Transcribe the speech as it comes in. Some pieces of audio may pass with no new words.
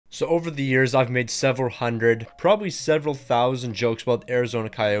So over the years, I've made several hundred, probably several thousand jokes about the Arizona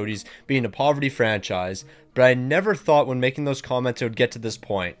Coyotes being a poverty franchise, but I never thought when making those comments it would get to this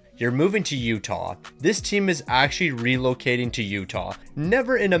point. You're moving to Utah. This team is actually relocating to Utah.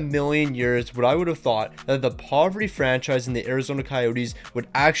 Never in a million years would I would have thought that the poverty franchise in the Arizona Coyotes would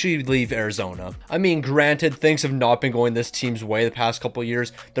actually leave Arizona. I mean, granted, things have not been going this team's way the past couple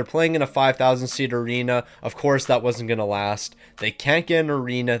years. They're playing in a 5,000 seat arena. Of course, that wasn't going to last. They can't get an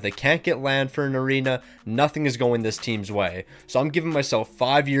arena. They can't get land for an arena. Nothing is going this team's way. So I'm giving myself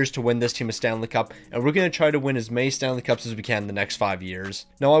 5 years to win this team a Stanley Cup, and we're going to try to win as many Stanley Cups as we can in the next 5 years.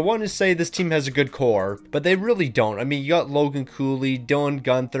 Now, I want to say this team has a good core, but they really don't. I mean, you got Logan Cooley, Dylan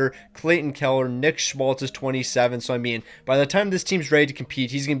Guenther, Clayton Keller, Nick Schmaltz is 27, so I mean, by the time this team's ready to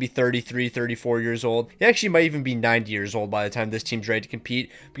compete, he's going to be 33, 34 years old. He actually might even be 90 years old by the time this team's ready to compete,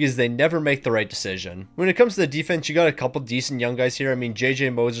 because they never make the right decision. When it comes to the defense, you got a couple decent young guys here. I mean,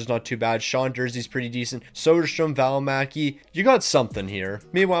 JJ Moser's not too bad, Sean Durzee's pretty decent, Soderstrom, Valimaki, you got something here.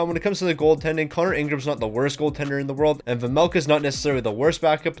 Meanwhile, when it comes to the goaltending, Connor Ingram's not the worst goaltender in the world, and Vejmelka's not necessarily the worst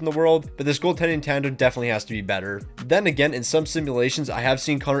backup in the world, but this goaltending tandem definitely has to be better. Then again, in some simulations, I have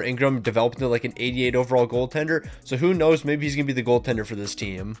seen Connor Ingram develop into like an 88 overall goaltender, so who knows, maybe he's going to be the goaltender for this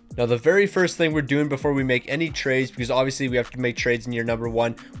team. Now, the very first thing we're doing before we make any trades, because obviously we have to make trades in year number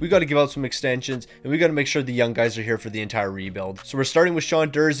one, we got to give out some extensions, and we got to make sure the young guys are here for the entire rebuild. So we're starting with Sean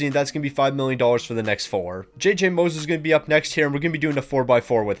Durze, and that's going to be $5 million for the next 4. JJ Moser is going to be up next here, and we're going to be doing a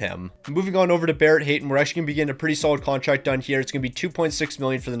 4x4 with him. Moving on over to Barrett Hayton, we're actually going to be getting a pretty solid contract done here. It's going to be $2.6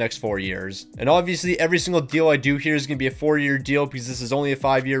 million for the next 4 years. And obviously, every single deal I do here is going to be a 4-year deal because this is only a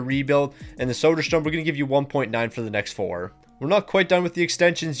 5-year rebuild. And the Soderstrom, we're going to give you 1.9 for the next 4. We're not quite done with the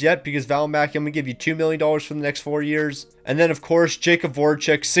extensions yet because Valimaki, I'm going to give you $2 million for the next 4 years. And then, of course, Jacob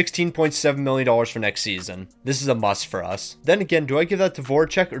Voracek, $16.7 million for next season. This is a must for us. Then again, do I give that to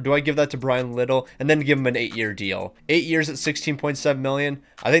Voracek or do I give that to Brian Little and then give him an 8-year deal? 8 years at $16.7 million?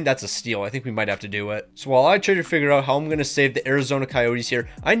 I think that's a steal. I think we might have to do it. So while I try to figure out how I'm going to save the Arizona Coyotes here,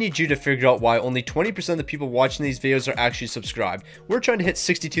 I need you to figure out why only 20% of the people watching these videos are actually subscribed. We're trying to hit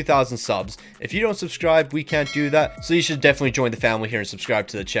 62,000 subs. If you don't subscribe, we can't do that. So you should definitely join the family here and subscribe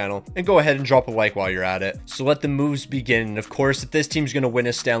to the channel. And go ahead and drop a like while you're at it. So let the moves begin. And of course, if this team's going to win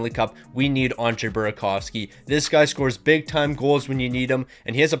a Stanley Cup, we need Andre Burakovsky. This guy scores big time goals when you need him,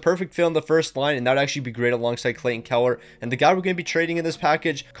 and he has a perfect fit on the first line, and that would actually be great alongside Clayton Keller. And the guy we're going to be trading in this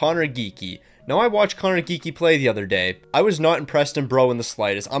package, Connor Geekie. Now, I watched Connor Geekie play the other day. I was not impressed in bro in the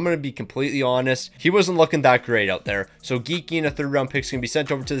slightest. I'm going to be completely honest. He wasn't looking that great out there. So Geekie and a 3rd round pick is going to be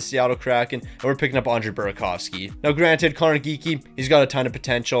sent over to the Seattle Kraken, and we're picking up Andre Burakovsky. Now, granted, Connor Geekie, he's got a ton of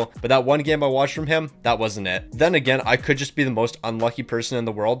potential, but that one game I watched from him, that wasn't it. Then again, I could just be the most unlucky person in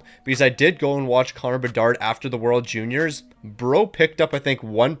the world because I did go and watch Connor Bedard after the World Juniors. Bro picked up, I think,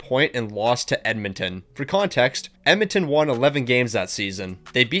 1 point and lost to Edmonton. For context, Edmonton won 11 games that season.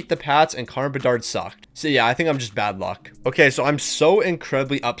 They beat the Pats and Connor Bedard sucked. So yeah, I think I'm just bad luck. Okay, so I'm so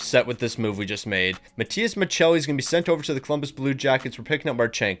incredibly upset with this move we just made. Matias Maccelli is going to be sent over to the Columbus Blue Jackets. We're picking up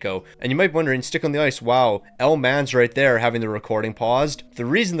Marchenko. And you might be wondering, stick on the ice, wow, L Man's right there having the recording paused. The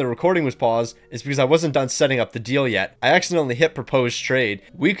reason the recording was paused is because I wasn't done setting up the deal yet. I accidentally hit proposed trade.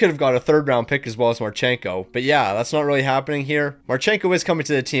 We could have got a 3rd round pick as well as Marchenko. But yeah, that's not really happening here. Marchenko is coming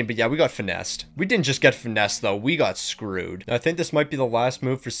to the team, but yeah, we got finessed. We didn't just get finessed though, we got screwed. Now, I think this might be the last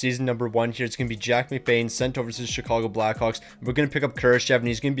move for season number 1 here. It's going to be Jack McBain sent over to the Chicago Blackhawks. We're going to pick up Kurashev, and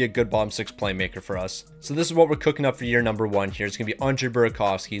he's going to be a good bottom 6 playmaker for us. So this is what we're cooking up for year number 1 here. It's going to be Andre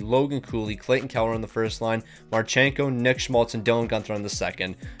Burakovsky, Logan Cooley, Clayton Keller on the first line, Marchenko, Nick Schmaltz, and Dylan Guenther on the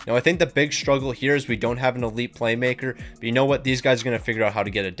second. Now, I think the big struggle here is we don't have an elite playmaker, but you know what? These guys are going to figure out how to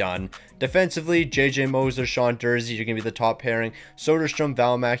get it done. Defensively, JJ Moser, Sean Durze, you're going to be the top pairing. Soderstrom,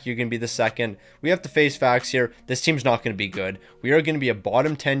 Valimaki, you're going to be the second. We have to face facts here. This team's not going to be good. We are going to be a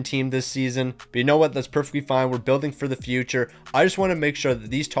bottom 10 team this season, but you know what? That's perfectly fine. We're building for the future. I just want to make sure that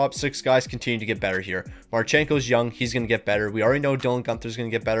these top 6 guys continue to get better here. Marchenko's young. He's going to get better. We already know Dylan Guenther's going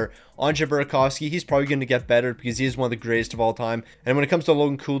to get better. Andre Burakovsky, he's probably going to get better because he is one of the greatest of all time. And when it comes to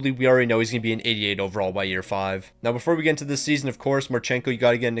Logan Cooley, we already know he's going to be an 88 overall by year 5. Now, before we get into this season, of course, Marchenko, you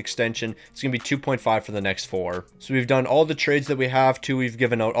got to get an extension. It's going to be 2.5 for the next 4. So we've done all the trades that we have to. We've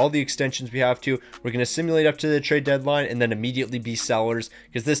given out all the extensions we have to. We're going to simulate up to the trade deadline and then immediately be sellers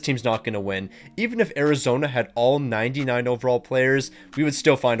because this team's not going to win. Even if Arizona had all 99 overall players, we would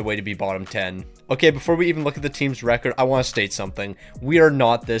still find a way to be bottom 10. Okay, before we even look at the team's record, I want to state something. We are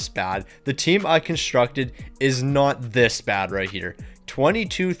not this bad. The team I constructed is not this bad right here.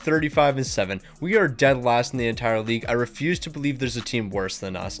 22, 35, and 7. We are dead last in the entire league. I refuse to believe there's a team worse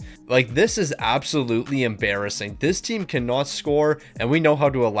than us. Like, this is absolutely embarrassing. This team cannot score, and we know how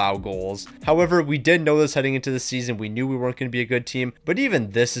to allow goals. However, we did know this heading into the season. We knew we weren't going to be a good team, but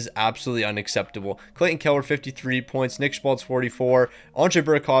even this is absolutely unacceptable. Clayton Keller, 53 points. Nick Schmaltz, 44. Andre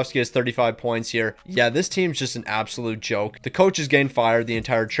Burakovsky has 35 points here. Yeah, this team's just an absolute joke. The coach is getting fired. The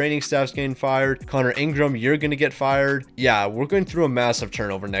entire training staff's getting fired. Connor Ingram, you're going to get fired. Yeah, we're going through a massive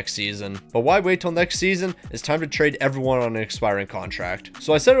turnover next season. But why wait till next season? It's time to trade everyone on an expiring contract.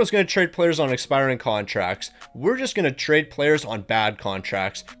 So I said I was going to trade players on expiring contracts. We're just going to trade players on bad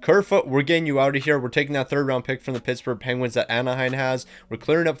contracts. Kerfoot, we're getting you out of here. We're taking that third round pick from the Pittsburgh Penguins that Anaheim has. We're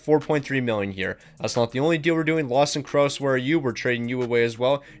clearing up $4.3 million here. That's not the only deal we're doing. Lawson Cross, where are you? We're trading you away as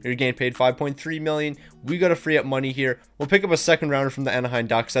well. You're getting paid $5.3 million. We got to free up money here. We'll pick up a second rounder from the Anaheim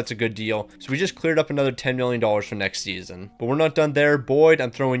Ducks. That's a good deal. So we just cleared up another $10 million for next season. But we're not done there. Boyd,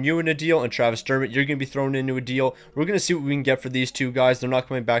 I'm throwing you in a deal, and Travis Dermott, you're going to be thrown into a deal. We're going to see what we can get for these two guys. They're not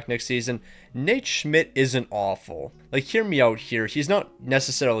coming back next season. Nate Schmidt isn't awful. Like, hear me out here. He's not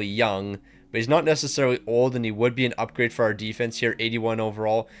necessarily young, but he's not necessarily old, and he would be an upgrade for our defense here. 81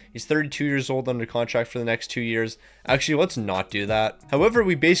 overall. He's 32 years old, under contract for the next 2 years. Actually, let's not do that. However,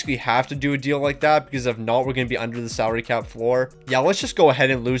 we basically have to do a deal like that, because if not, we're going to be under the salary cap floor. Yeah, let's just go ahead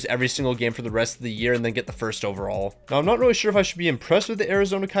and lose every single game for the rest of the year and then get the first overall. Now, I'm not really sure if I should be impressed with the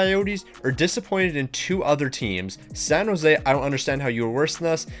Arizona Coyotes or disappointed in two other teams. San Jose, I don't understand how you were worse than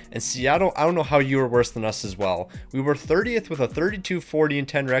us, and Seattle, I don't know how you were worse than us as well. We were 30th with a 32, 40, and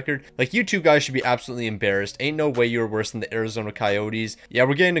 10 record. Like, you two guys should be absolutely embarrassed. Ain't no way you were worse than the Arizona Coyotes. Yeah,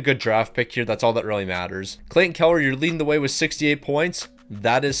 we're getting a good draft pick here. That's all that really matters. Clayton Keller, you're leading the way with 68 points.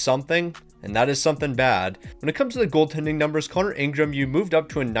 That is something. And that is something bad. When it comes to the goaltending numbers, Connor Ingram, you moved up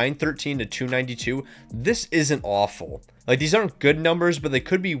to a 913 to 292. This isn't awful. Like, these aren't good numbers, but they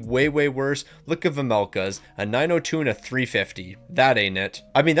could be way, way worse. Look at Vemelka's, a 902 and a 350. That ain't it.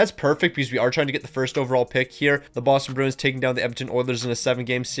 I mean, that's perfect because we are trying to get the first overall pick here. The Boston Bruins taking down the Edmonton Oilers in a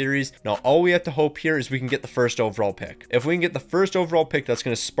 7-game series. Now, all we have to hope here is we can get the first overall pick. If we can get the first overall pick, that's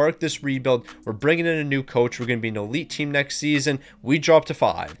going to spark this rebuild. We're bringing in a new coach. We're going to be an elite team next season. We drop to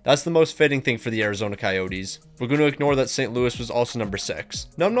 5. That's the most fitting thing for the Arizona Coyotes. We're going to ignore that St. Louis was also number 6.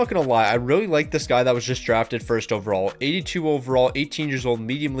 Now, I'm not going to lie. I really like this guy that was just drafted first overall. 82 overall, 18 years old,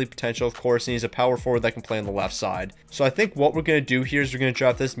 medium league potential, of course, and he's a power forward that can play on the left side. So I think what we're going to do here is we're going to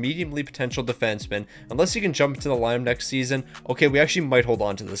draft this medium league potential defenseman. Unless he can jump into the lineup next season, okay, we actually might hold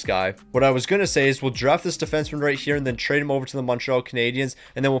on to this guy. What I was going to say is we'll draft this defenseman right here and then trade him over to the Montreal Canadiens,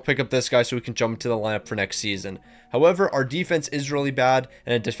 and then we'll pick up this guy so we can jump into the lineup for next season. However, our defense is really bad,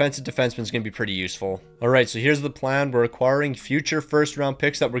 and a defensive defenseman is going to be pretty useful. Alright, so here's the plan. We're acquiring future first-round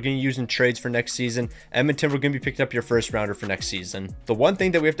picks that we're going to use in trades for next season. Edmonton, we're going to be picking up your first-rounder for next season. The one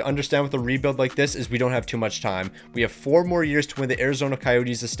thing that we have to understand with a rebuild like this is we don't have too much time. We have 4 more years to win the Arizona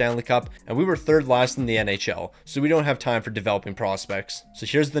Coyotes the Stanley Cup, and we were 3rd last in the NHL, so we don't have time for developing prospects. So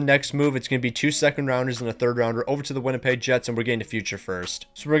here's the next move. It's going to be 2 second-rounders and a 3rd-rounder over to the Winnipeg Jets, and we're getting a future first.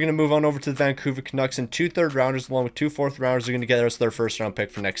 So we're going to move on over to the Vancouver Canucks, and 2 3rd-rounders along with 2 4th-rounders are going to get us their first-round pick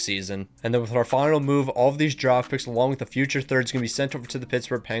for next season. And then with our final move, all of these draft picks along with the future third is going to be sent over to the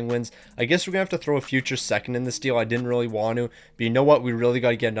Pittsburgh Penguins. I guess we're going to have to throw a future second in this deal. I didn't really want to, but you know what? We really got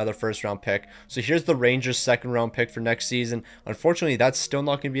to get another first-round pick. So here's the Rangers' second-round pick for next season. Unfortunately, that's still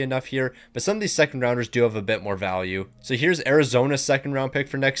not going to be enough here, but some of these second-rounders do have a bit more value. So here's Arizona's second-round pick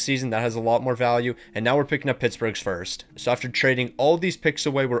for next season. That has a lot more value, and now we're picking up Pittsburgh's first. So after trading all these picks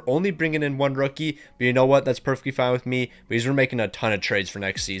away, we're only bringing in 1 rookie, but you know what? That's perfectly fine with me because we're making a ton of trades for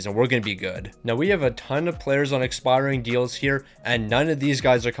next season. We're going to be good. Now, we have a ton of players on expiring deals here, and none of these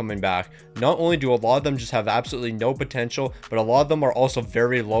guys are coming back. Not only do a lot of them just have absolutely no potential, but a lot of them are also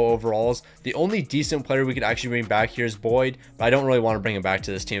very low overalls. The only decent player we could actually bring back here is Boyd, but I don't really want to bring him back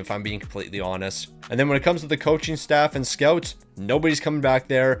to this team if I'm being completely honest. And then when it comes to the coaching staff and scouts, nobody's coming back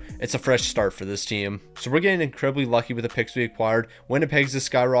there. It's a fresh start for this team. So we're getting incredibly lucky with the picks we acquired. Winnipeg's is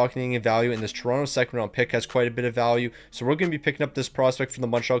skyrocketing in value, and this Toronto second round pick has quite a bit of value. So we're going to be picking up this prospect from the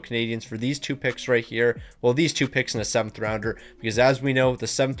Montreal Canadiens for these 2 picks right here. Well, these 2 picks and a 7th rounder, because as we know, the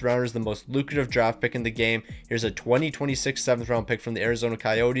 7th rounder is the most lucrative draft pick in the game. Here's a 2026 7th round pick from the Arizona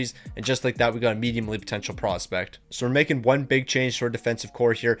Coyotes, and just like that, we got a medium-league potential prospect. So we're making one big change to our defensive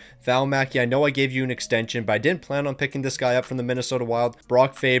core here. Val Mackey, I know I gave you an extension, but I didn't plan on picking this guy up from the Minnesota Wild,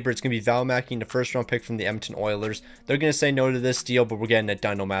 Brock Faber. It's going to be Val Mackey and a first-round pick from the Edmonton Oilers. They're going to say no to this deal, but we're getting it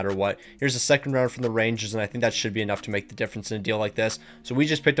done no matter what. Here's a second round from the Rangers, and I think that should be enough to make the difference in a deal like this. So we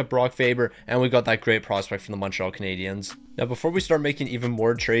just picked up Brock Faber, and we got that great prospect from the Montreal Canadiens. Now, before we start making even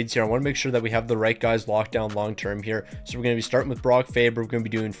more trades here, I want to make sure that we have the right guys locked down long-term here. So we're going to be starting with Brock Faber. We're going to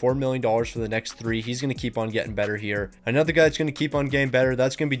be doing $4 million for the next 3. He's going to keep on getting better here. Another guy that's going to keep on getting better,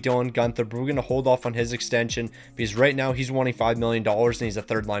 that's going to be Dylan Guenther, but we're going to hold off on his extension because right now he's wanting $5 million and he's a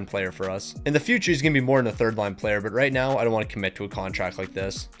third-line player for us. In the future, he's going to be more than a third-line player, but right now, I don't want to commit to a contract like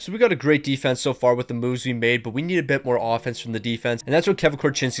this. So we got a great defense so far with the moves we made, but we need a bit more offense from the defense, and that's what Kevin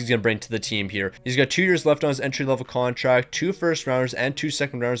Korchinski's going to bring to the team here. He's got 2 years left on his entry-level contract, 2 first-rounders and 2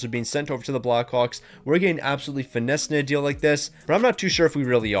 second-rounders are being sent over to the Blackhawks. We're getting absolutely finessed in a deal like this, but I'm not too sure if we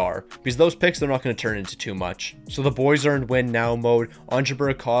really are, because those picks, they're not going to turn into too much. So the boys are in win now mode. Andre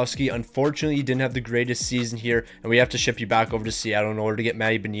Burakovsky, unfortunately, he didn't have the greatest season here, and we have to ship you back over to Seattle in order to get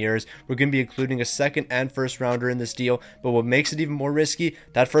Matty Beniers. We're going to be including a second and first rounder in this deal, but what makes it even more risky,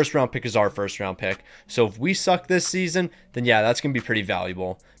 that first round pick is our first round pick. So if we suck this season, then yeah, that's going to be pretty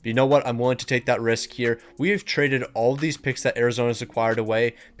valuable. But you know what? I'm willing to take that risk here. We have traded all of these picks that Arizona's acquired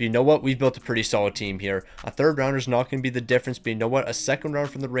away, but you know what? We've built a pretty solid team here. A third rounder is not going to be the difference, but you know what? A second round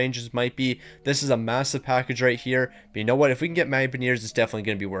from the Rangers might be. This is a massive package right here, but you know what? If we can get Matty Beniers, it's definitely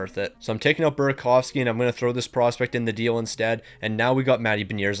going to be worth it. So I'm taking out Burakovsky, and I'm going to throw this prospect in the deal instead, and now we got Matty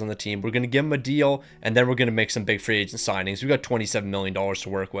Beniers on the team. We're going to give him a deal, and then we're going to make some big free agent signings. We got $27 million to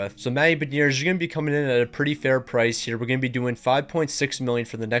work with. So Matty Beniers, you're going to be coming in at a pretty fair price here. We're going to be doing $5.6 million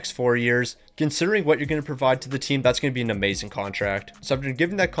for the next 4 years. Considering what you're going to provide to the team, that's going to be an amazing contract. So after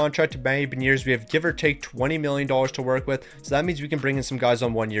giving that contract to Matty Beniers, we have give or take $20 million to work with. So that means we can bring in some guys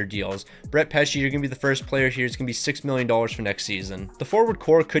on 1-year deals. Brett Pesce, you're going to be the first player here. It's going to be $6 million for next season. The forward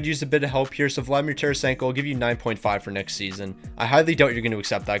core could use a bit of help here. So Vladimir Tarasenko will give you 9.5 for next season. I highly doubt you're going to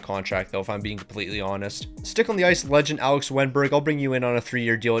accept that contract though, if I'm being completely honest. Stick on the ice legend Alex Wenberg, I'll bring you in on a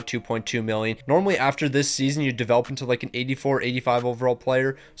 3-year deal at $2.2 million. Normally after this season, you develop into like an 84, 85 overall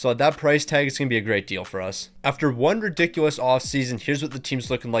player. So at that price tag, it's going to be a great deal for us. After one ridiculous offseason, here's what the team's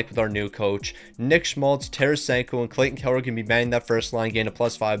looking like with our new coach. Nick Schmaltz, Tarasenko, and Clayton Keller can be manning that first line, getting a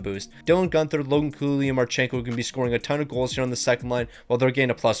 +5 boost. Dylan Guenther, Logan Cooley, and Marchenko can be scoring a ton of goals here on the second line, while they're getting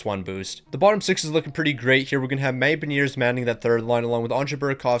a +1 boost. The bottom 6 is looking pretty great here. We're going to have Matty Beniers manning that third line, along with Andre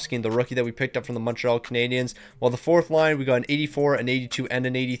Burakovsky and the rookie that we picked up from the Montreal Canadiens. While the fourth line, we got an 84, an 82, and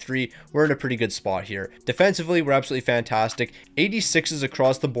an 83. We're in a pretty good spot here. Defensively, we're absolutely fantastic. 86s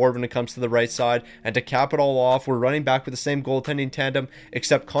across the board when it comes to the right side, and to cap it all off, we're running back with the same goaltending tandem,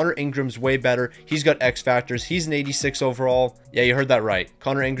 except Connor Ingram's way better. He's got X factors. He's an 86 overall. Yeah, you heard that right.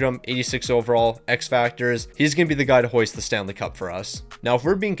 Connor Ingram, 86 overall, X factors. He's going to be the guy to hoist the Stanley Cup for us. Now, if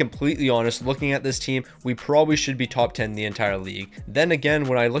we're being completely honest, looking at this team, we probably should be top 10 in the entire league. Then again,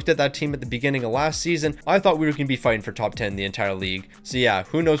 when I looked at that team at the beginning of last season, I thought we were going to be fighting for top 10 in the entire league. So yeah,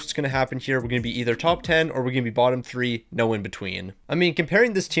 who knows what's going to happen here. We're going to be either top 10 or we're going to be bottom 3, no in between. I mean,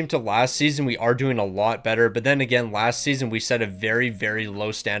 comparing this team to last season, we are doing a lot better, but then again, last season we set a very, very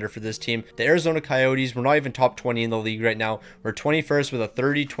low standard for this team. The Arizona Coyotes, we're not even top 20 in the league right now. We're 21st with a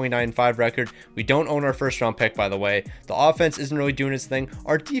 30, 29-5 record. We don't own our first round pick, by the way. The offense isn't really doing its thing.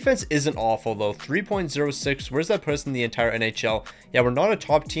 Our defense isn't awful though. 3.06. Where's that put us in the entire NHL? Yeah, we're not a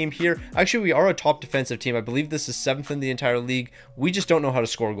top team here. Actually, we are a top defensive team. I believe this is 7th in the entire league. We just don't know how to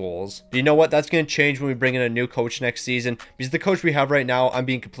score goals. But you know what? That's going to change when we bring in a new coach next season, because the coach we have right now, I'm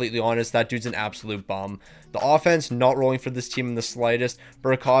being completely honest, that dude's an absolute bum. The offense not rolling for this team in the slightest.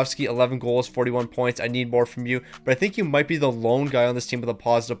 Burakovsky, 11 goals, 41 points. I need more from you, but I think you might be the lone guy on this team with a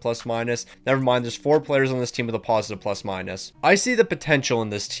positive +-. Never mind, there's 4 players on this team with a positive +-. I see the potential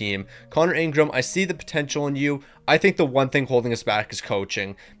in this team. Connor Ingram, I see the potential in you. I think the one thing holding us back is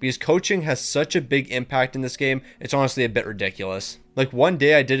coaching, because coaching has such a big impact in this game. It's honestly a bit ridiculous. Like one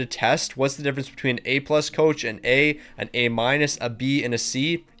day I did a test. What's the difference between an A+ coach, an A, an A-, a B, and a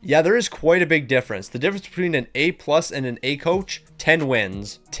C? Yeah, there is quite a big difference. The difference between an A+ and an A coach, 10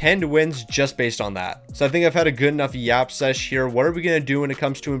 wins. 10 wins just based on that. So I think I've had a good enough yap sesh here. What are we going to do when it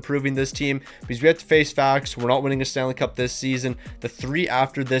comes to improving this team? Because we have to face facts. We're not winning a Stanley Cup this season. The 3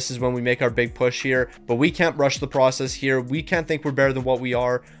 after this is when we make our big push here. But we can't rush the process here. We can't think we're better than what we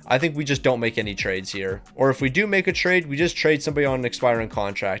are. I think we just don't make any trades here. Or if we do make a trade, we just trade somebody on an expiring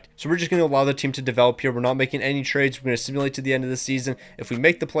contract. So we're just going to allow the team to develop here. We're not making any trades. We're going to simulate to the end of the season. If we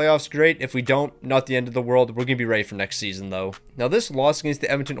make the playoffs, great. If we don't, not the end of the world. We're going to be ready for next season though. Now this loss against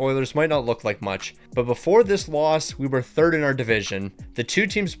the Edmonton Oilers might not look like much, but before this loss, we were 3rd in our division. The 2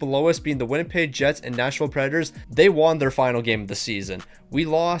 teams below us being the Winnipeg Jets and Nashville Predators, they won their final game of the season. We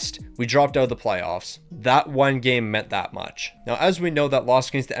lost, we dropped out of the playoffs. That one game meant that much. Now, as we know, that loss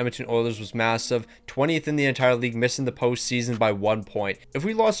against the Edmonton Oilers was massive, 20th in the entire league, missing the postseason by 1 point. If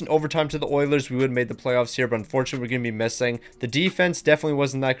we lost in overtime to the Oilers, we would have made the playoffs here, but unfortunately, we're going to be missing. The defense definitely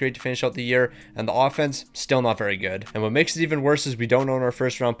wasn't that great to finish out the year, and the offense, still not very good. And what makes it even worse is we don't own our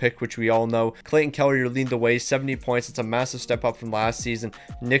first round pick, which we all know. Clayton Keller, you're leading the way, 70 points. It's a massive step up from last season.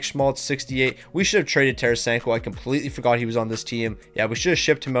 Nick Schmaltz, 68. We should have traded Tarasenko. I completely forgot he was on this team. Yeah, we should have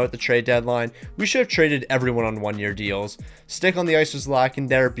shipped him out at the trade deadline. We should have traded everyone on 1-year deals. Stick on the ice was lacking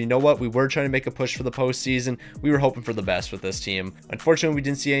there, but you know what? We were trying to make a push for the postseason. We were hoping for the best with this team. Unfortunately, we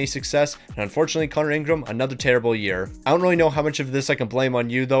didn't see any success, and unfortunately, Connor Ingram, another terrible year. I don't really know how much of this I can blame on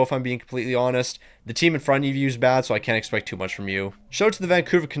you, though, if I'm being completely honest. The team in front of you is bad, so I can't expect too much from you. Shout out to the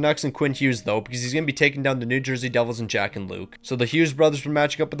Vancouver Canucks and Quinn Hughes, though, because he's going to be taking down the New Jersey Devils and Jack and Luke. So the Hughes brothers were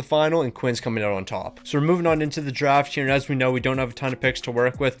matching up at the final, and Quinn's coming out on top. So we're moving on into the draft here, and as we know, we don't have a ton of picks to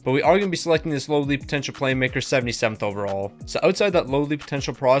work with, but we are going to be selecting this lowly potential playmaker, 77th overall. So outside that lowly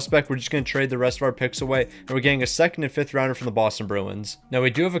potential prospect, we're just going to trade the rest of our picks away, and we're getting a 2nd and 5th rounder from the Boston Bruins. Now, we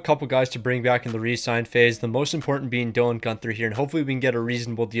do have a couple guys to bring back in the re-sign phase, the most important being Dylan Guenther here, and hopefully we can get a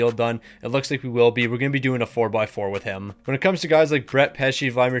reasonable deal done. It looks like we will be. We're going to be doing a 4x4 with him. When it comes to guys like Brett Pesce,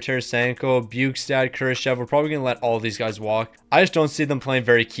 Vladimir Tarasenko, Bukestad, Khrushchev, we're probably going to let all these guys walk. I just don't see them playing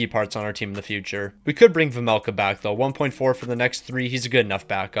very key parts on our team in the future. We could bring Vejmelka back though, 1.4 for the next 3. He's a good enough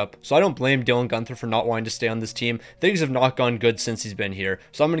backup. So I don't blame Dylan Guenther for not wanting to stay on this team. Things have not gone good since he's been here.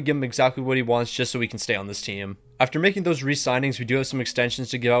 So I'm going to give him exactly what he wants just so we can stay on this team. After making those re-signings, we do have some extensions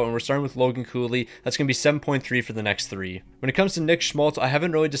to give out, and we're starting with Logan Cooley. That's going to be 7.3 for the next 3. When it comes to Nick Schmaltz, I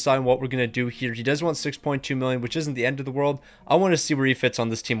haven't really decided what we're going to do here. He does want 6.2 million, which isn't the end of the world. I want to see where he fits on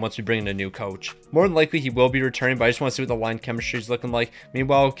this team once we bring in a new coach. More than likely, he will be returning, but I just want to see what the line chemistry is looking like.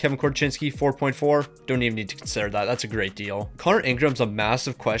 Meanwhile, Kevin Korchinski, 4.4. Don't even need to consider that. That's a great deal. Connor Ingram's a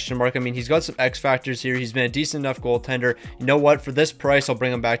massive question mark. I mean, he's got some X factors here. He's been a decent enough goaltender. You know what? For this price, I'll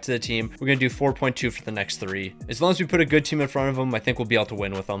bring him back to the team. We're going to do 4.2 for the next 3. As long as we put a good team in front of them, I think we'll be able to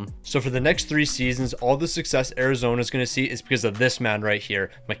win with them. So for the next 3 seasons, all the success Arizona is going to see is because of this man right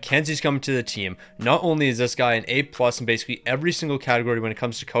here. Mackenzie's coming to the team. Not only is this guy an A+ in basically every single category when it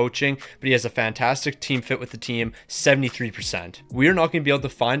comes to coaching, but he has a fantastic team fit with the team, 73%. We are not going to be able to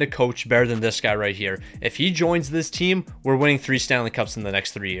find a coach better than this guy right here. If he joins this team, we're winning 3 Stanley Cups in the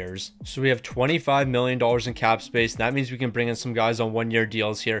next 3 years. So we have $25 million in cap space, and that means we can bring in some guys on 1-year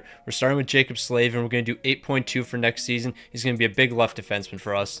deals here. We're starting with Jacob Slavin. We're going to do 8.2 for next season. He's going to be a big left defenseman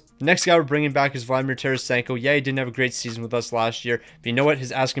for us. The next guy we're bringing back is Vladimir Tarasenko. Yeah, he didn't have a great season with us last year, but you know what?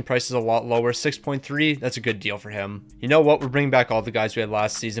 His asking price is a lot lower, 6.3. That's a good deal for him. You know what? We're bringing back all the guys we had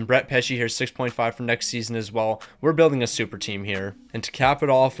last season. Brett Pesce here, 6.5 for next season as well. We're building a super team here. And to cap it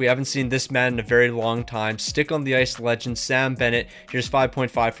off, we haven't seen this man in a very long time. Stick on the ice legend, Sam Bennett. Here's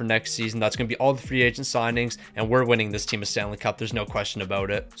 5.5 for next season. That's going to be all the free agent signings, and we're winning this team a Stanley Cup. There's no question about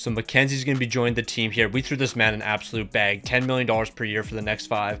it. So Mackenzie's going to be joining the team here. We threw this man an absolute bag, $10 million per year for the next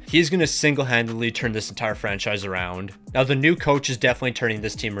 5. He's going to single-handedly turn this entire franchise around. Now, the new coach is definitely turning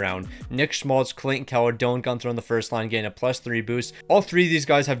this team around. Nick Schmaltz, Clayton Keller, Dylan Guenther on the first line, getting a +3 boost. All 3 of these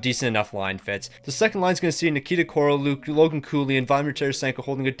guys have decent enough line fits. The second line is going to see Nikita Koroluk, Logan Cooley, and Vladimir Tarasenko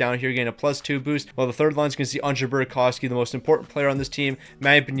holding it down here, getting a +2 boost, while the third line is going to see Andrei Burakovsky, the most important player on this team,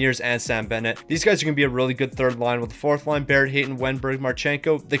 Matty Beniers, and Sam Bennett. These guys are going to be a really good third line, with the fourth line, Barrett Hayton, Wenberg,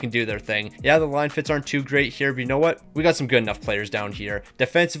 Marchenko. They can do their thing. Yeah, the line fits aren't too great here, but you know what? We got some good enough players down here.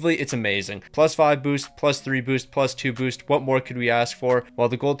 Defensively, it's amazing. +5 boost, +3 boost, +2 boost. What more could we ask for? While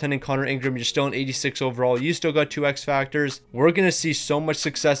the goaltending, Connor Ingram, you're still an 86 overall. You still got 2 X factors. We're going to see so much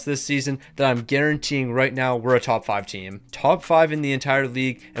success this season that I'm guaranteeing right now we're a top 5 team. Top 5 in the entire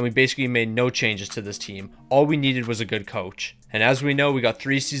league, and we basically made no changes to this team. All we needed was a good coach. And as we know, we got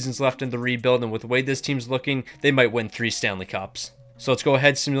 3 seasons left in the rebuild, and with the way this team's looking, they might win 3 Stanley Cups. So let's go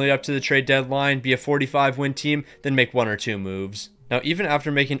ahead, simulate up to the trade deadline, be a 45-win team, then make 1 or 2 moves. Now, even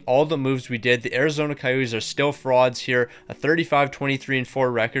after making all the moves we did, the Arizona Coyotes are still frauds here, a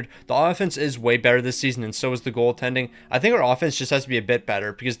 35-23-4 record. The offense is way better this season, and so is the goaltending. I think our offense just has to be a bit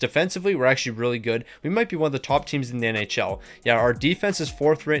better, because defensively, we're actually really good. We might be one of the top teams in the NHL. Yeah, our defense is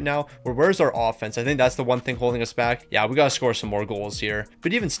 4th right now, where where's our offense? I think that's the one thing holding us back. Yeah, we gotta score some more goals here.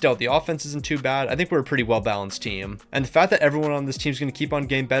 But even still, the offense isn't too bad. I think we're a pretty well-balanced team. And the fact that everyone on this team is going to keep on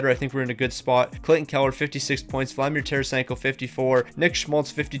getting better, I think we're in a good spot. Clayton Keller, 56 points. Vladimir Tarasenko, 54. 34. Nick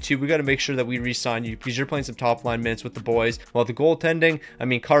Schmaltz, 52. We got to make sure that we re-sign you because you're playing some top line minutes with the boys. While the goaltending, I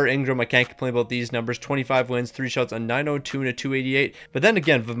mean, Carter Ingram, I can't complain about these numbers. 25 wins, 3 shots, a 902 and a 288. But then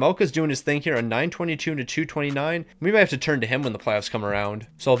again, Vejmelka's doing his thing here, a 922 and a 229. We might have to turn to him when the playoffs come around.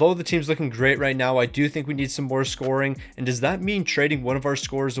 So although the team's looking great right now, I do think we need some more scoring. And does that mean trading one of our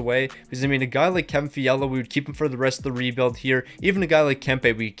scorers away? Because I mean, a guy like Kevin Fiala, we would keep him for the rest of the rebuild here. Even a guy like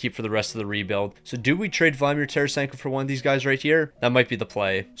Kempe, we keep for the rest of the rebuild. So do we trade Vladimir Tarasenko for one of these guys right here? That might be the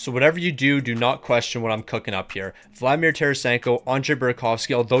play. So whatever you do, do not question what I'm cooking up here. Vladimir Tarasenko, Andre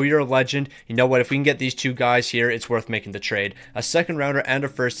Burakovsky, although you're a legend, you know what? If we can get these two guys here, it's worth making the trade. A second rounder and a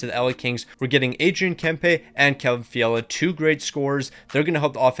first to the LA Kings. We're getting Adrian Kempe and Kevin Fiala, 2 great scorers. They're going to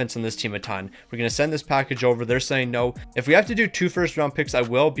help the offense on this team a ton. We're going to send this package over. They're saying no. If we have to do 2 first-round picks, I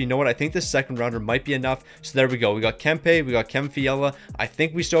will. But you know what? I think this second rounder might be enough. So there we go. We got Kempe. We got Kevin Fiala. I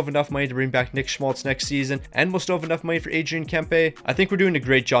think we still have enough money to bring back Nick Schmaltz next season. And we'll still have enough money for Adrian Kempe. I think we're doing a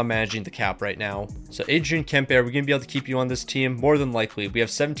great job managing the cap right now. So Adrian Kempe, are we going to be able to keep you on this team? More than likely. We have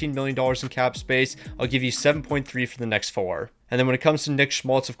 $17 million in cap space. I'll give you 7.3 for the next 4. And then when it comes to Nick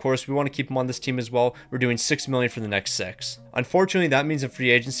Schmaltz, of course, we want to keep him on this team as well. We're doing $6 million for the next 6. Unfortunately, that means in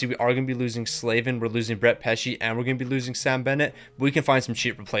free agency, we are going to be losing Slavin, we're losing Brett Pesce, and we're going to be losing Sam Bennett. But we can find some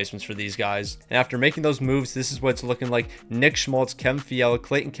cheap replacements for these guys. And after making those moves, this is what it's looking like. Nick Schmaltz, Kevin Fiala,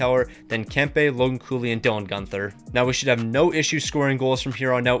 Clayton Keller, then Kempe, Logan Cooley, and Dylan Guenther. Now we should have no issue scoring goals from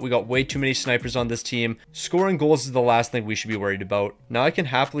here on out. We got way too many snipers on this team. Scoring goals is the last thing we should be worried about. Now I can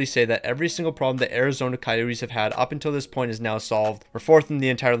happily say that every single problem the Arizona Coyotes have had up until this point is now solved. We're 4th in the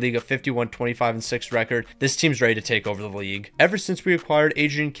entire league, a 51, 25, and 6 record. This team's ready to take over the league. Ever since we acquired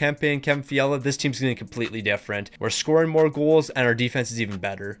Adrian Kempe and Kevin Fiala, this team's getting completely different. We're scoring more goals and our defense is even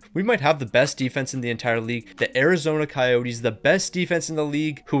better. We might have the best defense in the entire league. The Arizona Coyotes, the best defense in the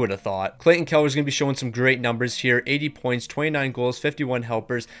league. Who would have thought? Clayton Keller is going to be showing some great numbers here. 80 points, 29 goals, 51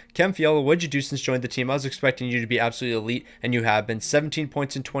 helpers. Kevin Fiala, what'd you do since joining the team? I was expecting you to be absolutely elite, and you have been. 17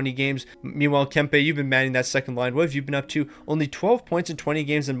 points in 20 games. Meanwhile, Kempe, you've been manning that second line. What have you been up to? Only 12 points in 20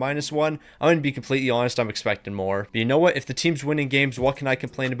 games and -1. I'm going to be completely honest, I'm expecting more. But you know what? If the team's winning games, what can I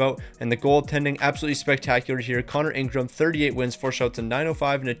complain about? And the goaltending, absolutely spectacular here. Connor Ingram, 38 wins, 4 shots, a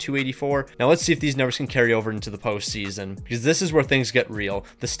 905 and a 284. Now let's see if these numbers can carry over into the postseason, because this is where things get real.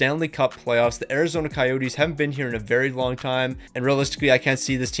 The Stanley Cup playoffs, the Arizona Coyotes haven't been here in a very long time, and realistically, I can't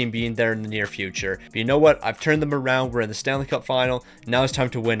see this team being there in the near future. But you know what? I've turned them around. We're in the Stanley Cup final. Now it's time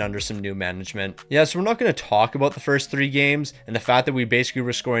to win under some new management. Yeah, so we're not going to talk about the first 3 games and the fact that we basically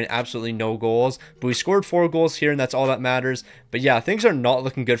were scoring absolutely no goals, but we scored 4 goals here, and that's all that matters. But yeah, things are not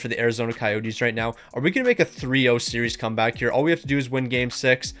looking good for the Arizona Coyotes right now. Are we going to make a 3-0 series comeback here? All we have to do is win game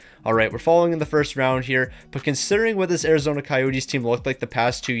 6. All right, we're following in the first round here, but considering what this Arizona Coyotes team looked like the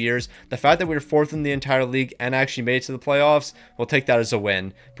past 2 years, the fact that we were 4th in the entire league and actually made it to the playoffs, we'll take that as a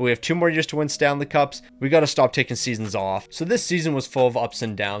win. But we have 2 more years to win Stanley Cups. We got to stop taking seasons off. So this season was full of ups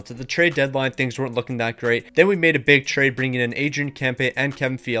and downs. At the trade deadline, things weren't looking that great. Then we made a big trade, bringing in Adrian Kempe and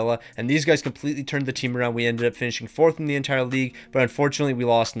Kevin Fiala, and these guys completely turned the team around. We ended up finishing 4th in the entire league, but unfortunately we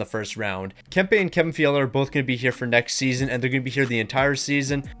lost in the first round. Kempe and Kevin Fiala are both going to be here for next season, and they're going to be here the entire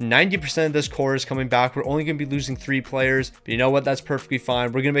season. 90% of this core is coming back. We're only going to be losing 3 players, but you know what? That's perfectly fine.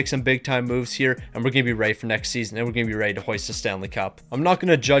 We're going to make some big time moves here, and we're going to be ready for next season, and we're going to be ready to hoist the Stanley Cup. I'm not going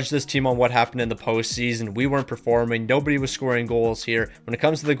to judge this team on what happened in the postseason. We weren't performing. Nobody was scoring goals here. When it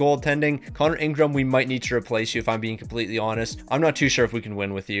comes to the goaltending, Connor Ingram, we might need to replace you if I'm being completely honest. I'm not too sure if we can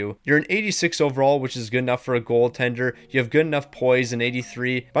win with you. You're an 86 overall, which is good enough for a goaltender. You have good enough poise in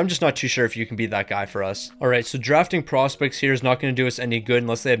 83, but I'm just not too sure if you can be that guy for us. All right, so drafting prospects here is not going to do us any good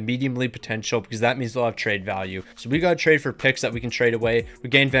unless they have medium league potential, because that means they'll have trade value. So we got to trade for picks that we can trade away. We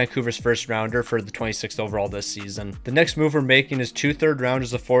gained Vancouver's first rounder for the 26th overall this season. The next move we're making is 2 third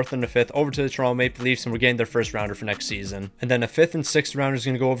rounders, a 4th and a 5th over to the Toronto Maple Leafs, and we're getting their first rounder for next season. And then a 5th and 6th rounder is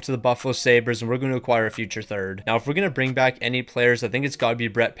going to go over to the Buffalo Sabres, and we're going to acquire a future 3rd. Now, if we're going to bring back any players, I think it's got to be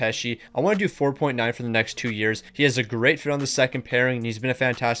Brett Pesce. I want to do 4.9 for the next 2 years. He has a great fit on the second pairing, and he's been a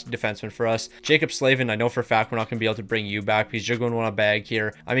fantastic defenseman for us. Jacob Slavin, I know for a fact we're not going to be able to bring you back because you're going to want a bag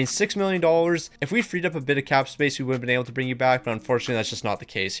here. I mean, $6 million. If we freed up a bit of cap space, we would have been able to bring you back, but unfortunately, that's just not the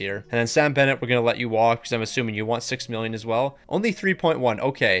case here. And then Sam Bennett, we're going to let you walk because I'm assuming you want $6 million as well. Only 3.1.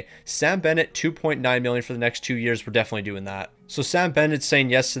 Okay. Sam Bennett, $2.9 million for the next 2 years. We're definitely doing that. So Sam Bennett's saying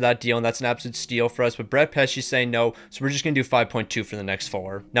yes to that deal, and that's an absolute steal for us, but Brett Pesce's saying no, so we're just going to do 5.2 for the next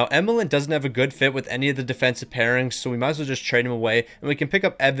 4. Now, Emelin doesn't have a good fit with any of the defensive pairings, so we might as well just trade him away, and we can pick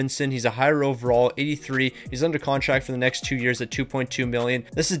up Evanson. He's a higher overall, 83. He's under contract for the next 2 years at $2.2 million.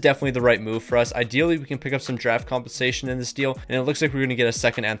 This is definitely the right move for us. Ideally, we can pick up some draft compensation in this deal, and it looks like we're going to get a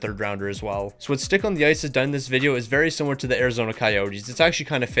second and third rounder as well. So what Stick on the Ice has done in this video is very similar to the Arizona Coyotes. It's actually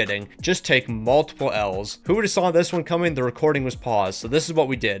kind of fitting. Just take multiple L's. Who would have saw this one coming? The recording was paused. So this is what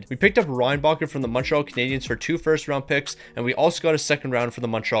we did. We picked up Reinbacher from the Montreal Canadiens for 2 first-round picks, and we also got a second round for the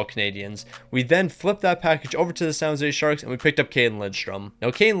Montreal Canadiens. We then flipped that package over to the San Jose Sharks, and we picked up Caden Lidstrom.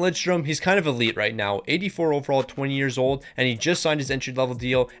 Now, Caden Lidstrom, he's kind of elite right now. 84 overall, 20 years old, and he just signed his entry-level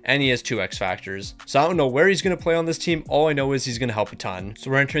deal, and he has 2 X factors. So I don't know where he's going to play on this team. All I know is he's going to help a ton.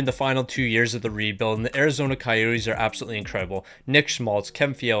 So we're entering the final 2 years of the rebuild, and the Arizona Coyotes are absolutely incredible. Nick Schmaltz,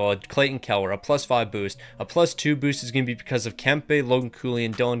 Kevin Fiala, Clayton Keller, a +5 boost. A +2 boost is going to be because of Kempe, Logan Cooley,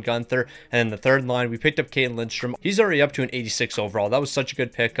 and Dylan Gunther. And then the third line, we picked up Caden Lindstrom. He's already up to an 86 overall. That was such a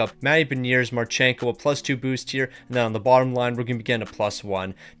good pickup. Matty Beniers, Marchenko, a +2 boost here. And then on the bottom line, we're going to be getting a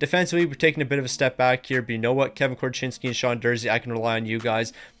 +1. Defensively, we're taking a bit of a step back here, but you know what? Kevin Korchinski and Sean Durzi, I can rely on you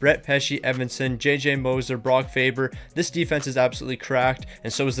guys. Brett Pesce, Evanson, JJ Moser, Brock Faber. This defense is absolutely cracked,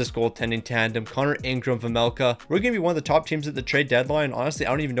 and so is this goaltending tandem. Connor Ingram, Vamelka. We're going to be one of the top teams at the trade deadline. Honestly, I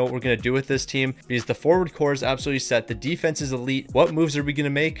don't even know what we're going to do with this team because the forward core is absolutely set. The defense is elite. What moves are we going to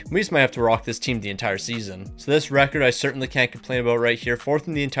make? We just might have to rock this team the entire season. So this record I certainly can't complain about right here. 4th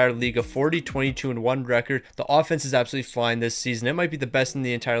in the entire league, a 40, 22, and 1 record. The offense is absolutely flying this season. It might be the best in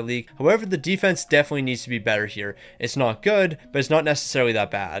the entire league. However, the defense definitely needs to be better here. It's not good, but it's not necessarily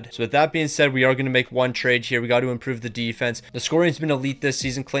that bad. So with that being said, we are going to make one trade here. We got to improve the defense. The scoring's been elite this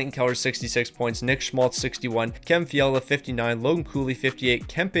season. Clayton Keller 66 points, Nick Schmaltz 61, Kevin Fiala 59, Logan Cooley 58,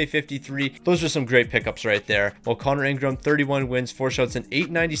 Kempe 53. Those are some great pickups right there. While Connor Ingram 31 wins, 4 shots, an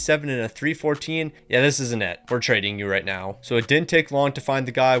 897 and a 314. Yeah, this isn't it. We're trading you right now. So it didn't take long to find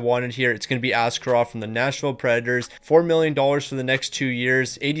the guy I wanted here. It's going to be Askarov from the Nashville Predators. $4 million for the next 2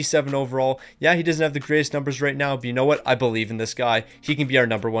 years, 87 overall. Yeah, he doesn't have the greatest numbers right now, but you know what? I believe in this guy. He can be our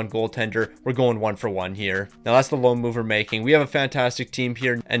 #1 goaltender. We're going 1 for 1 here. Now that's the lone move we're making. We have a fantastic team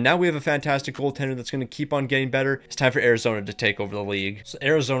here, and now we have a fantastic goaltender that's going to keep on getting better. It's time for Arizona to take over the league. So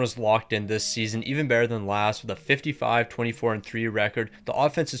Arizona's locked in this season, even better than last, with a 55, 24, and 3 record. The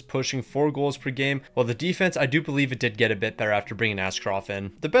offense is pushing 4 goals per game, while the defense, I do believe it did get a bit better after bringing Askarov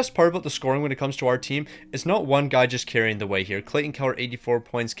in. The best part about the scoring when it comes to our team is not one guy just carrying the way here. Clayton Keller 84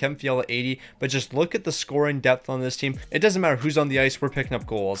 points, Kevin Fiala 80, but just look at the scoring depth on this team. It doesn't matter who's on the ice, we're picking up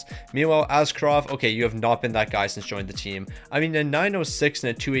goals. Meanwhile, Askarov, okay, you have not been that guy since joining the team. I mean, a 906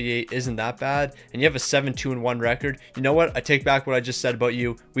 and a 288 isn't that bad, and you have a 7-2-1 record. You know what? I take back what I just said about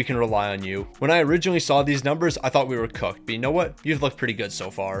you. We can rely on you. When I originally saw these numbers, I thought we were cooked, but you know what? You've looked pretty good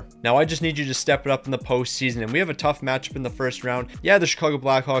so far. Now, I just need you to step it up in the postseason, and we have a tough matchup in the first round. Yeah, the Chicago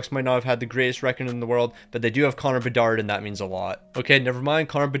Blackhawks might not have had the greatest record in the world, but they do have Connor Bedard, and that means a lot. Okay, never mind.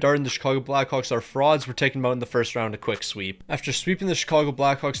 Connor Bedard and the Chicago Blackhawks are frauds. We're taking them out in the first round, a quick sweep. After sweeping the Chicago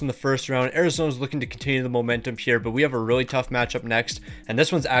Blackhawks in the first round, Arizona's looking to continue the momentum here, but we have a really tough matchup next, and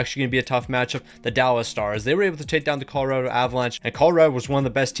this one's actually going to be a tough matchup. The Dallas Stars, they were able to take down the Colorado Avalanche, and Colorado was one of the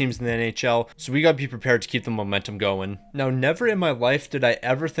best teams in the NHL, so we got to be prepared to keep the momentum going. Now, never in my life did I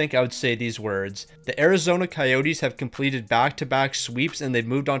ever think I would say these words. The Arizona Coyotes have completed back-to-back sweeps, and they've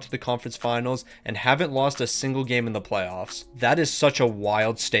moved on to the conference finals and haven't lost a single game in the playoffs. That is such a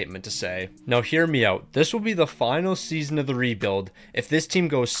wild statement to say. Now, hear me out. This will be the final season of the rebuild if this team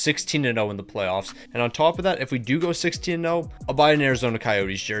goes 16-0 in the playoffs, and on top of that, if we do go 16-0, I'll buy an Arizona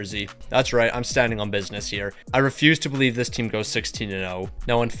Coyotes jersey. That's right, I'm standing on business here. I refuse to believe this team goes 16-0.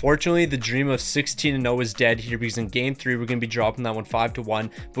 Now, unfortunately, the dream of 16-0 is dead here because in Game 3, we're going to be dropping that one 5-1,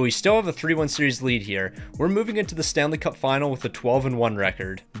 but we still have a 3-1 series lead here. We're moving into the Stanley Cup final with a 12-1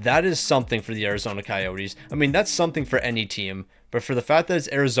 record. That is something for the Arizona Coyotes. I mean, that's something for any team. But for the fact that it's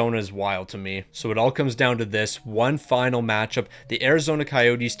Arizona is wild to me. So it all comes down to this one final matchup. The Arizona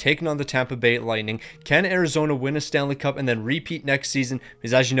Coyotes taking on the Tampa Bay Lightning. Can Arizona win a Stanley Cup and then repeat next season?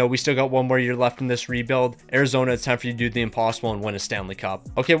 Because as you know, we still got one more year left in this rebuild. Arizona, it's time for you to do the impossible and win a Stanley Cup.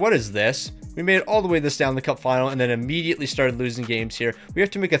 Okay, what is this? We made it all the way to the Stanley Cup final and then immediately started losing games here. We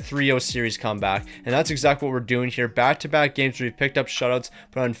have to make a 3-0 series comeback. And that's exactly what we're doing here. Back-to-back games where we've picked up shutouts.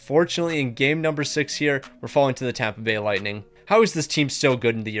 But unfortunately, in game number 6 here, we're falling to the Tampa Bay Lightning. How is this team still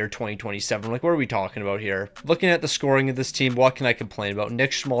good in the year 2027? Like, what are we talking about here? Looking at the scoring of this team, what can I complain about?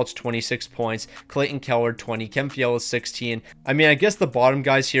 Nick Schmaltz, 26 points. Clayton Keller, 20. Kem Fiala, 16. I mean, I guess the bottom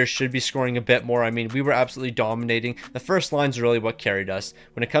guys here should be scoring a bit more. I mean, we were absolutely dominating. The first line's really what carried us.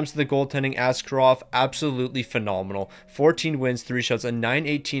 When it comes to the goaltending, Askarov, absolutely phenomenal. 14 wins, 3 shots, a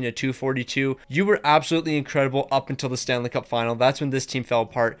 918, a 242. You were absolutely incredible up until the Stanley Cup final. That's when this team fell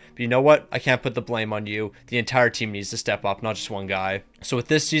apart. But you know what? I can't put the blame on you. The entire team needs to step up, not just one guy. So with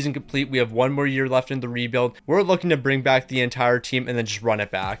this season complete, we have one more year left in the rebuild. We're looking to bring back the entire team and then just run it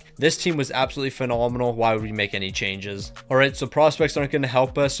back. This team was absolutely phenomenal. Why would we make any changes? All right, so prospects aren't going to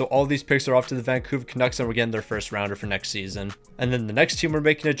help us. So all these picks are off to the Vancouver Canucks and we're getting their first rounder for next season. And then the next team we're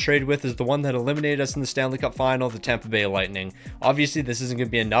making a trade with is the one that eliminated us in the Stanley Cup final, the Tampa Bay Lightning. Obviously, this isn't going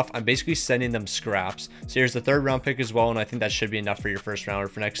to be enough. I'm basically sending them scraps. So here's the 3rd round pick as well, and I think that should be enough for your first rounder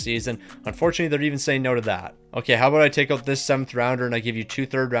for next season. Unfortunately, they're even saying no to that. Okay, how about I take out this 7th rounder and I give you 2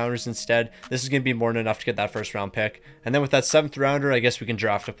 3rd rounders instead? This is going to be more than enough to get that first round pick. And then with that 7th rounder, I guess we can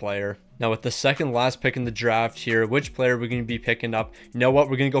draft a player. Now with the second last pick in the draft here, which player we're going to be picking up? You know what?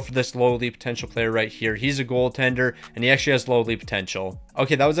 We're going to go for this low elite potential player right here. He's a goaltender and he actually has low elite potential.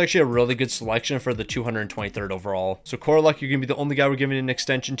 Okay, that was actually a really good selection for the 223rd overall. So Korolek, you're going to be the only guy we're giving an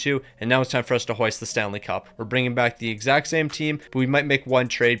extension to, and now it's time for us to hoist the Stanley Cup. We're bringing back the exact same team, but we might make one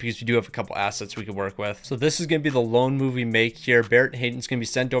trade because we do have a couple assets we could work with. So this is going to be the lone move we make here. Barrett Hayton's going to be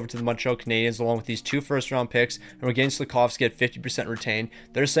sent over to the Montreal Canadiens along with these 2 first-round picks, and we're getting Slafkovsky at 50% retained.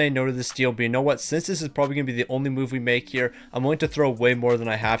 They're saying no to this deal, but you know what? Since this is probably going to be the only move we make here, I'm willing to throw way more than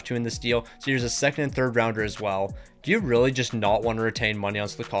I have to in this deal. So here's a 2nd and 3rd rounder as well. Do you really just not want to retain money on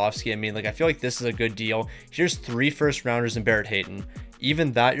Slafkovsky? I mean, like, I feel like this is a good deal. Here's 3 first rounders and Barrett Hayton.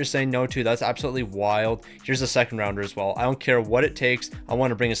 Even that you're saying no to, that's absolutely wild. Here's a 2nd rounder as well. I don't care what it takes. I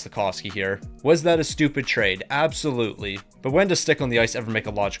want to bring us Slafkovsky here. Was that a stupid trade? Absolutely. But when does stick on the ice ever make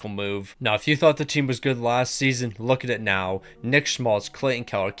a logical move? Now, if you thought the team was good last season, look at it now. Nick Schmaltz, Clayton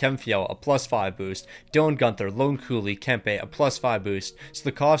Keller, Kem Fiala, a +5 boost. Dylan Gunther, Lone Cooley, Kempe, a +5 boost.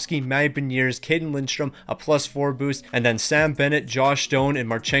 Slafkovsky, Matty Beniers, Caden Lindstrom, a +4 boost. And then Sam Bennett, Josh Stone, and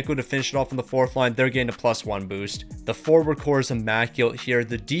Marchenko to finish it off on the 4th line. They're getting a +1 boost. The forward core is immaculate here.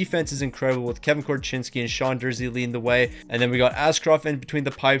 The defense is incredible with Kevin Korchinski and Sean Durzi leading the way. And then we got Askarov in between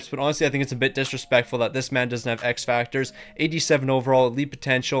the pipes. But honestly, I think it's a bit disrespectful that this man doesn't have X factors. 87 overall, elite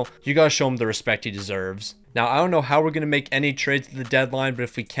potential. You gotta show him the respect he deserves. Now, I don't know how we're going to make any trades at the deadline, but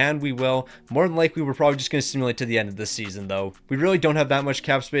if we can, we will. More than likely, we're probably just going to simulate to the end of this season, though. We really don't have that much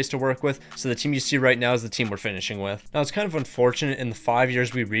cap space to work with, so the team you see right now is the team we're finishing with. Now, it's kind of unfortunate in the 5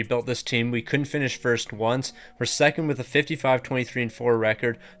 years we rebuilt this team, we couldn't finish first once. We're second with a 55-23-4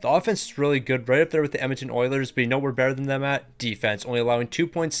 record. The offense is really good, right up there with the Edmonton Oilers, but you know we're better than them at? Defense, only allowing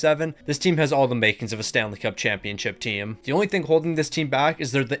 2.7. This team has all the makings of a Stanley Cup championship team. The only thing holding this team back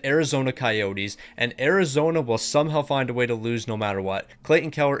is they're the Arizona Coyotes, and Arizona will somehow find a way to lose no matter what.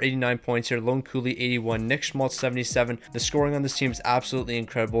 Clayton Keller, 89 points here. Lone Cooley, 81. Nick Schmaltz, 77. The scoring on this team is absolutely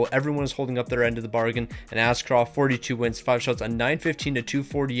incredible. Everyone is holding up their end of the bargain. And Askarov, 42 wins, 5 shots, a 915 to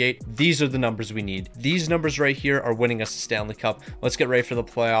 248. These are the numbers we need. These numbers right here are winning us the Stanley Cup. Let's get ready for the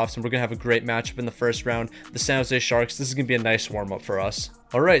playoffs, and we're going to have a great matchup in the first round. The San Jose Sharks. This is going to be a nice warm-up for us.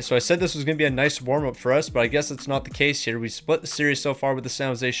 Alright, so I said this was going to be a nice warm-up for us, but I guess it's not the case here. We split the series so far with the San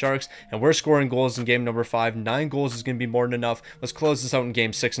Jose Sharks, and we're scoring goals in game number 5. 9 goals is going to be more than enough. Let's close this out in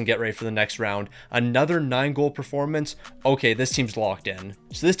game 6 and get ready for the next round. Another 9-goal performance. Okay, this team's locked in.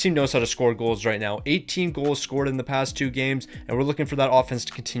 So this team knows how to score goals right now. 18 goals scored in the past 2 games, and we're looking for that offense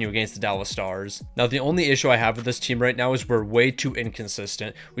to continue against the Dallas Stars. Now, the only issue I have with this team right now is we're way too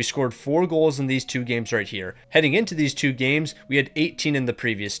inconsistent. We scored 4 goals in these 2 games right here. Heading into these 2 games, we had 18 in the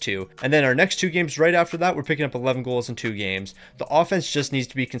previous 2. And then our next 2 games right after that, we're picking up 11 goals in 2 games. The offense just needs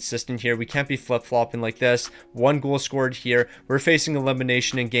to be consistent here. We can't be flip-flopping like this. 1 goal scored here. We're facing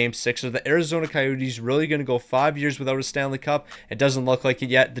elimination in game 6. Are the Arizona Coyotes really going to go 5 years without a Stanley Cup? It doesn't look like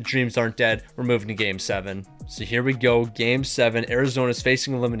it yet. The dreams aren't dead. We're moving to game 7. So here we go. Game 7. Arizona's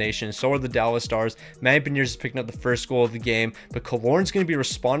facing elimination. So are the Dallas Stars. Matty Beniers is picking up the first goal of the game. But Killorn's going to be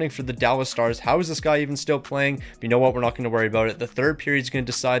responding for the Dallas Stars. How is this guy even still playing? But you know what? We're not going to worry about it. The third period is going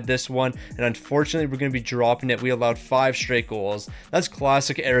to decide this one, and unfortunately we're going to be dropping it. We allowed 5 straight goals. That's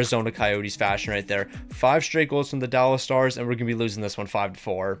classic Arizona Coyotes fashion right there. 5 straight goals from the Dallas Stars, and we're going to be losing this one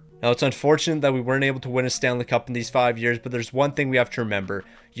 5-4. Now, it's unfortunate that we weren't able to win a Stanley Cup in these 5 years, but there's one thing we have to remember.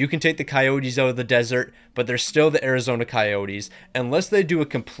 You can take the Coyotes out of the desert, but they're still the Arizona Coyotes. Unless they do a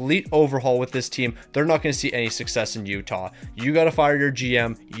complete overhaul with this team, they're not going to see any success in Utah. You got to fire your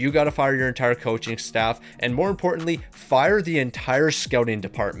GM, you got to fire your entire coaching staff, and more importantly, fire the entire scouting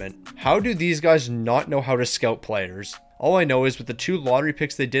department. How do these guys not know how to scout players? All I know is with the 2 lottery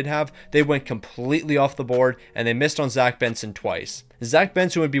picks they did have, they went completely off the board and they missed on Zach Benson twice. Zach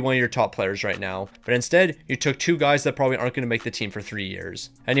Benson would be one of your top players right now, but instead, you took 2 guys that probably aren't going to make the team for 3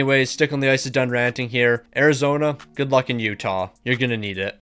 years. Anyways, Stick on the Ice is done ranting here. Arizona, good luck in Utah. You're going to need it.